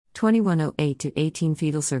2108 to 18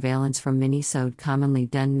 Fetal surveillance from Minnesota. Commonly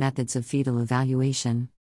done methods of fetal evaluation.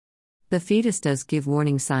 The fetus does give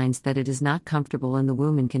warning signs that it is not comfortable in the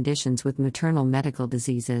womb in conditions with maternal medical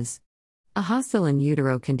diseases. A hostile in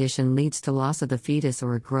utero condition leads to loss of the fetus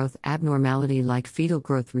or a growth abnormality like fetal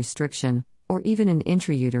growth restriction, or even an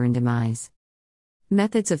intrauterine demise.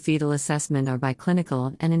 Methods of fetal assessment are by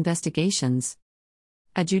clinical and investigations.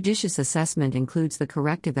 A judicious assessment includes the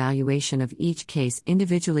correct evaluation of each case,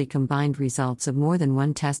 individually combined results of more than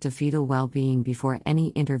one test of fetal well-being before any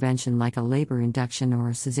intervention like a labor induction or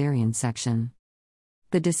a cesarean section.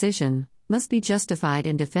 The decision must be justified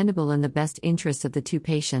and defendable in the best interest of the two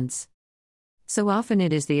patients. So often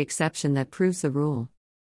it is the exception that proves the rule.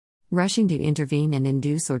 Rushing to intervene and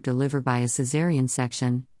induce or deliver by a cesarean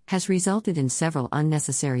section has resulted in several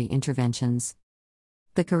unnecessary interventions.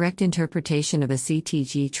 The correct interpretation of a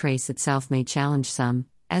CTG trace itself may challenge some,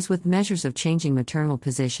 as with measures of changing maternal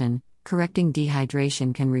position, correcting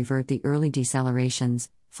dehydration can revert the early decelerations,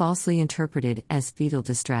 falsely interpreted as fetal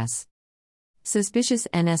distress. Suspicious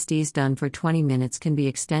NSDs done for 20 minutes can be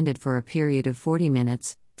extended for a period of 40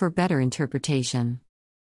 minutes, for better interpretation.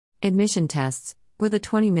 Admission tests, where the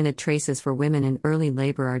 20-minute traces for women in early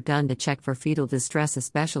labor are done to check for fetal distress,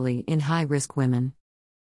 especially in high-risk women.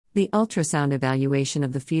 The ultrasound evaluation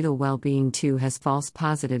of the fetal well-being too has false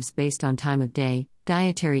positives based on time of day,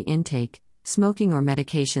 dietary intake, smoking or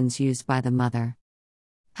medications used by the mother.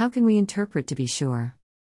 How can we interpret to be sure?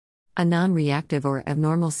 A non-reactive or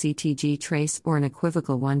abnormal CTG trace or an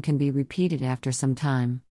equivocal one can be repeated after some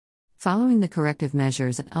time. Following the corrective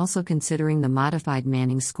measures and also considering the modified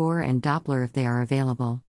Manning score and Doppler if they are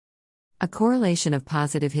available. A correlation of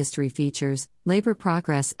positive history features, labor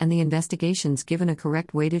progress, and the investigations given a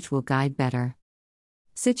correct weightage will guide better.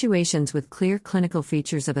 Situations with clear clinical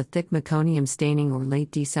features of a thick meconium staining or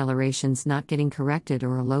late decelerations not getting corrected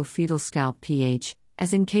or a low fetal scalp pH,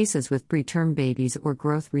 as in cases with preterm babies or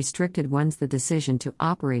growth-restricted ones, the decision to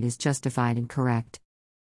operate is justified and correct.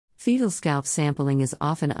 Fetal scalp sampling is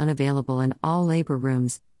often unavailable in all labor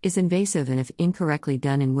rooms, is invasive, and if incorrectly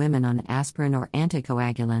done in women on aspirin or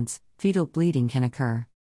anticoagulants, fetal bleeding can occur.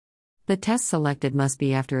 The test selected must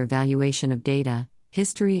be after evaluation of data,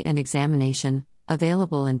 history and examination,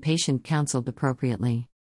 available and patient counseled appropriately.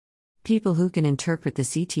 People who can interpret the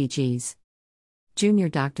CTGs. Junior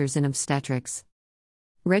doctors in obstetrics.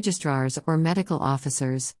 Registrars or medical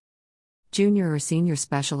officers. Junior or senior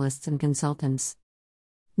specialists and consultants.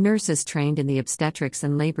 Nurses trained in the obstetrics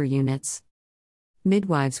and labor units.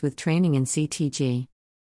 Midwives with training in CTG.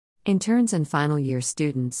 Interns and final year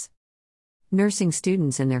students. Nursing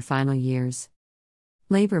students in their final years.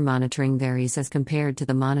 Labor monitoring varies as compared to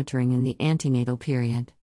the monitoring in the antenatal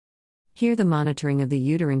period. Here the monitoring of the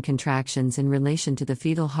uterine contractions in relation to the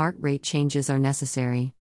fetal heart rate changes are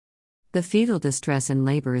necessary. The fetal distress in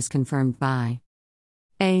labor is confirmed by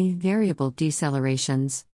a. Variable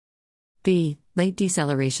decelerations. b. Late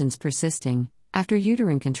decelerations persisting, after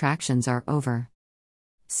uterine contractions are over.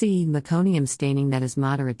 c. Meconium staining that is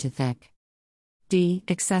moderate to thick. d.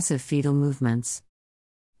 Excessive fetal movements.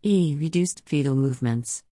 e. Reduced fetal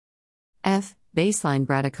movements. f. Baseline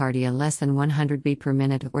bradycardia less than 100 beat per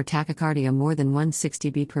minute or tachycardia more than 160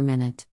 beat per minute.